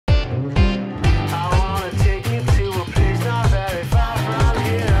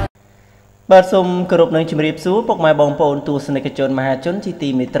បាទសូមគោរពនឹងជម្រាបសួរពុកម៉ែបងប្អូនទស្សនិកជនមហាជនជាទី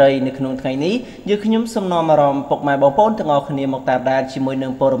មេត្រីនៅក្នុងថ្ងៃនេះយើងខ្ញុំសូមនាំអារម្មណ៍ពុកម៉ែបងប្អូនទាំងអស់គ្នាមកតាមដានជាមួយនឹ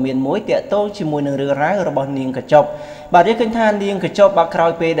ងព័ត៌មានមួយទាក់ទងជាមួយនឹងរឿងរ៉ាវរបស់នាងកញ្ចប់បាទយើងឃើញថានាងកញ្ចប់បាក់ក្រោ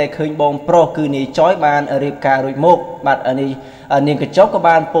យពេលដែលឃើញបងប្រុសគឺនាយចយបានរៀបការរួចមកបាទនេះនាងកញ្ចប់ក៏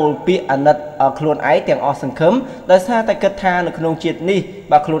បានពោលពាក្យអាណិតខ្លួនឯងទាំងអស់សង្ឃឹមដោយសារតែគិតថានៅក្នុងជាតិនេះ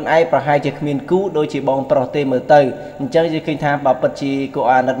បាទខ្លួនឯងប្រហែលជាគ្មានគូដូចជាបងប្រុសទេមើលទៅអញ្ចឹងយើងឃើញថាបើពិតជាគួរ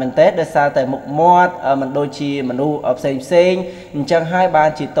អាណិតមែនតើដោយសារតែមុខមាត់មិនដូចជាមនុស្សផ្សេងអញ្ចឹងហើយបាន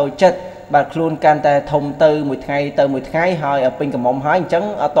ជាតូចចិត្តបាទខ្លួនកាន់តែធំទៅមួយថ្ងៃហើយពេញកំមុំហើយអញ្ចឹង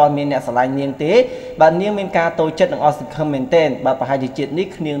អត់ទាន់មានអ្នកស្រឡាញ់នាងទេបាទនាងមានការតូចចិត្តនិងអស់សង្ឃឹមមែនទែនបាទប្រហែលជាជាតិនេះ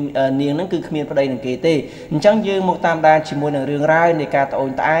នាងនឹងគឺគ្មានប្តីនឹងគេទេអញ្ចឹងយើងមកតាមដានជាមួយនឹងរឿងរ៉ាវនៃការត្អូញ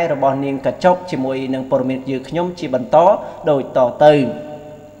ត្អែររបស់នាងកញ្ចប់ជាមួយនឹងព័ត៌មានយើងខ្ញុំជាបន្តដូចតទៅ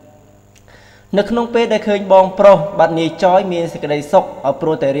នៅក្នុងពេលដែលឃើញបងប្រុសបាទនាយចយមានសេចក្តីសុខព្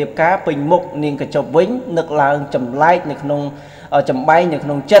រោះតែរៀបការពេញមុខនាងកញ្ចប់វិញនឹកឡើងចម្លែកនៅក្នុងចំបែងនៅក្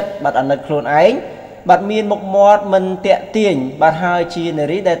នុងចិត្តបាទអាណិតខ្លួនឯងបាទមានមុខមាត់មិនតាក់ទាញបាទហើយជានា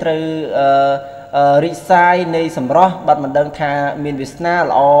រីដែលត្រូវរិះសាយនៃសម្រស់បាទមិនដឹងថាមានវាសនា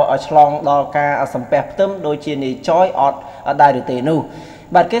ល្អឆ្លងដល់ការសំពះផ្ទឹមដូចជានាយចយអត់ដែរឬទេនោះ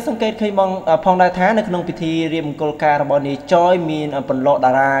បាទគេសង្កេតឃើញផងដែរថានៅក្នុងពិធីរៀបមង្គលការរបស់នាយចយមានបន្លក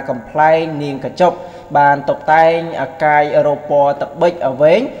តារាកំ pl ែងនាងកញ្ចប់បានតុបតែងអាកាយរពណ៌ទឹកបិច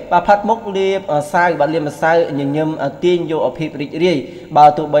វែងបាទផាត់មុខលាបសាវបាទលាបម្សៅញញឹមទាញយកអភិបរីករាយបើ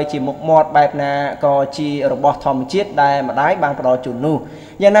ទោះបីជាមុខមាត់បែបណាក៏ជារបស់ធម្មជាតិដែលម្ដាយបានផ្ដល់ជូននោះ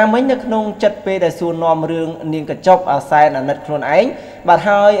យ៉ាងណាមិញនៅក្នុងចិត្តពេលដែលសួរនាំរឿងនាងកញ្ចប់សែនអាណិតខ្លួនឯងបាទ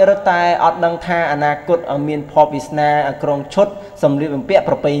ហើយរត់តែអត់ដឹងថាអនាគតមានភ័ព្វវាសនាក្រុងឈុតសម្លៀកបំពាក់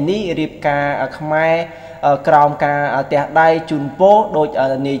ប្រពៃណីរៀបការខ្មែរក្រោមការទះដៃជូនពោដូច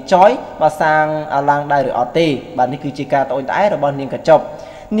នាយចយបាទសាងឡើងដែរឬអត់ទេបាទនេះគឺជាការត្អូញត្អែររបស់នាងកញ្ចប់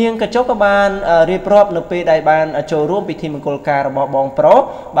នាងកញ្ចប់ក៏បានរៀបរាប់នៅពេលដែលបានចូលរួមពិធីមង្គលការរបស់បងប្រុស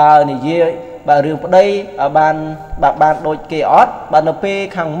បើនិយាយបាទរឿងប្តីបានដូចគេអត់បាទនៅពេល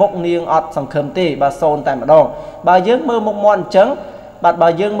ខាងមុខនាងអត់សង្ឃឹមទេបាទសូនតែម្ដងបើយើងមើលមុខមាត់អញ្ចឹងបាទបើ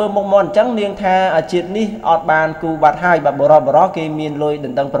យើងមើលមុខមាត់អញ្ចឹងនាងថាជាតិនេះអត់បានគូបាត់ហើយបាទបរោះគេមានលុយដ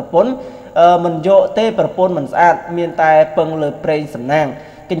ណ្ដឹងប្រពន្ធមិនយកទេប្រពន្ធមិនស្អាតមានតែពឹងលើប្រេងសំណាង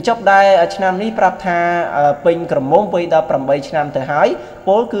កញ្ចប់ដែរឆ្នាំនេះប្រាប់ថាពេញក្រមុំវ័យដល់8ឆ្នាំទៅហើយព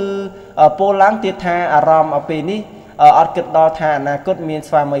លគឺពលឡើងទៀតថាអារម្មណ៍ពេលនេះអត់គិតដល់ថាអនាគតមាន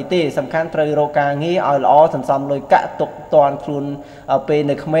ស្វាមីទេសំខាន់ត្រូវរកការងារឲ្យល្អសន្សំលុយកាក់ទុកតាន់ខ្លួនពេល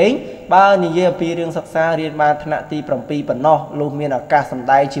នៅក្មេងបើនិយាយអំពីរឿងសិក្សារៀនបានថ្នាក់ទី7ប៉ុណ្ណោះលុះមានឱកាសសម្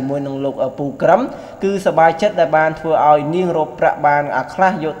ដែងជាមួយនឹងលោកពូក្រឹមគឺសប្បាយចិត្តដែលបានធ្វើឲ្យនាងរកប្រាក់បានខ្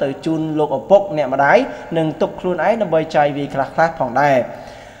លះយកទៅជូនលោកឪពុកអ្នកម្ដាយនិងទុកខ្លួនឯងដើម្បីចាយវាយខ្លះផងដែរ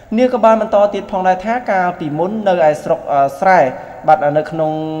នាងក៏បានបន្តទៀតផងដែរថាកាលពីមុននៅឯស្រុកស្រែបាទនៅក្នុ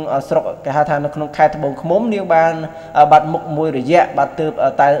ងស្រុកគេហៅថានៅក្នុងខេត្តត្បូងឃ្មុំនាងបានបាត់មុខមួយរយៈបាទទើប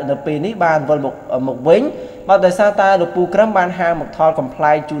តែនៅពេលនេះបានវិលមកវិញបាទដោយសារតែលោកពូក្រឹមបានហាមកថលកំ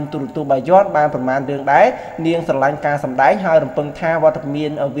pl ែងជូនទូរទស្សន៍បាយ័នបានប្រមាណរឿងដែរនាងស្រឡាញ់ការសម្ដែងហើយរំពឹងថាវត្តមា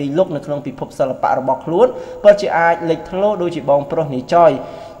នវីលុកនៅក្នុងពិភពសិល្បៈរបស់ខ្លួនពិតជាអាចលេចធ្លោដូចជាបងប្រុសនាយចយ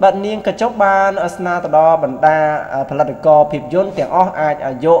បាទនាងកញ្ចប់បានស្នើទៅដល់បណ្ដាផលិតករភាពយន្តទាំងអស់អាច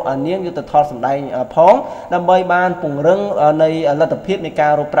យកនាងយកទៅថតសម្ដែងផងដើម្បីបានពង្រឹងនៃលទ្ធភាពនៃកា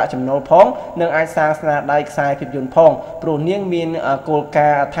ររកប្រាក់ចំណូលផងនិងអាចសាងស្នាដៃខ្សែភាពយន្តផងព្រោះនាងមានគោលកា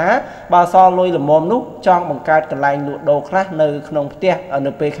រណ៍ថាបើសល់លុយល្មមនោះចង់បង្កើតកន្លែងលក់ដូរខ្លះនៅក្នុងផ្ទះ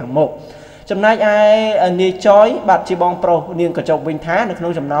នៅពេលខាងមុខចំណែកឯនាយចយបាទជាបងប្រុសនាងកញ្ចប់វិញថានៅក្នុ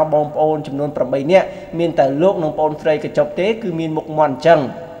ងចំណោមបងប្អូនចំនួន8នាក់មានតែលោកនិងបងស្រីកញ្ចប់ទេគឺមានមុខមាត់អញ្ចឹង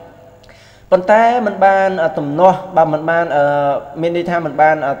ប៉ុន្តែมันបានទំនាស់បាទมันបានមានន័យថាมัน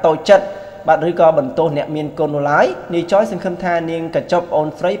បានតូចចិត្តបាទឬក៏បន្ទោសអ្នកមានគុណនោះឡើយនាយចយសង្ឃឹមថានាងកញ្ចប់អូន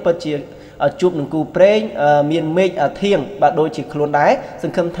ស្រីពិតជាជួបនឹងគូព្រេងមានមេឃធៀងបាទដូចជាខ្លួនដែរស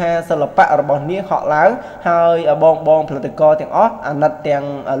ង្ឃឹមថាសិល្បៈរបស់នាងហក់ឡើងហើយបងផលិតករទាំងអស់អាណិតទាំង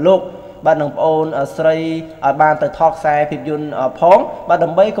លោកបាទនឹងប្អូនស្រីឲ្យបានទៅថតខ្សែភាពយន្តផងបាទដើ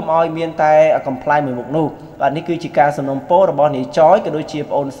ម្បីកុំឲ្យមានតែកំ pl ែងមួយមុខនោះបាទនេះគឺជាការសំណូមពររបស់នាយចយក៏ដូចជា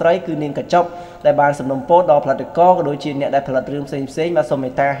ប្អូនស្រីគឺនាងកញ្ចប់ដែលបានសំណូមពរដល់ផលិតករក៏ដូចជាអ្នកដែលផលិតរឿងផ្សេងបាទសូមមេ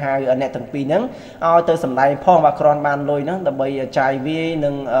ត្តាហៅអ្នកទាំងពីរហ្នឹងឲ្យទៅសម្ដែងផងបាទគ្រាន់បានលុយហ្នឹងដើម្បីចាយវាយនិ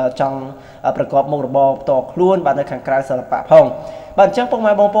ងចង់ប្រកបមុខរបរផ្ទាល់ខ្លួនបាទនៅខាងក្រៅសិល្បៈផងបាទអញ្ចឹងពុក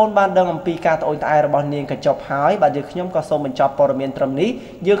ម៉ែបងប្អូនបានដឹងអំពីការត្អូញត្អែររបស់នាងកញ្ចប់ហើយបាទយើងខ្ញុំក៏សូមបញ្ចប់ព័ត៌មានត្រឹមនេះ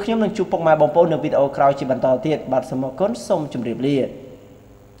យើងខ្ញុំនឹងជួបពុកម៉ែបងប្អូននៅវីដេអូក្រោយជាបន្តទៀតបាទសូមអរគុណសូមជម្រាបលា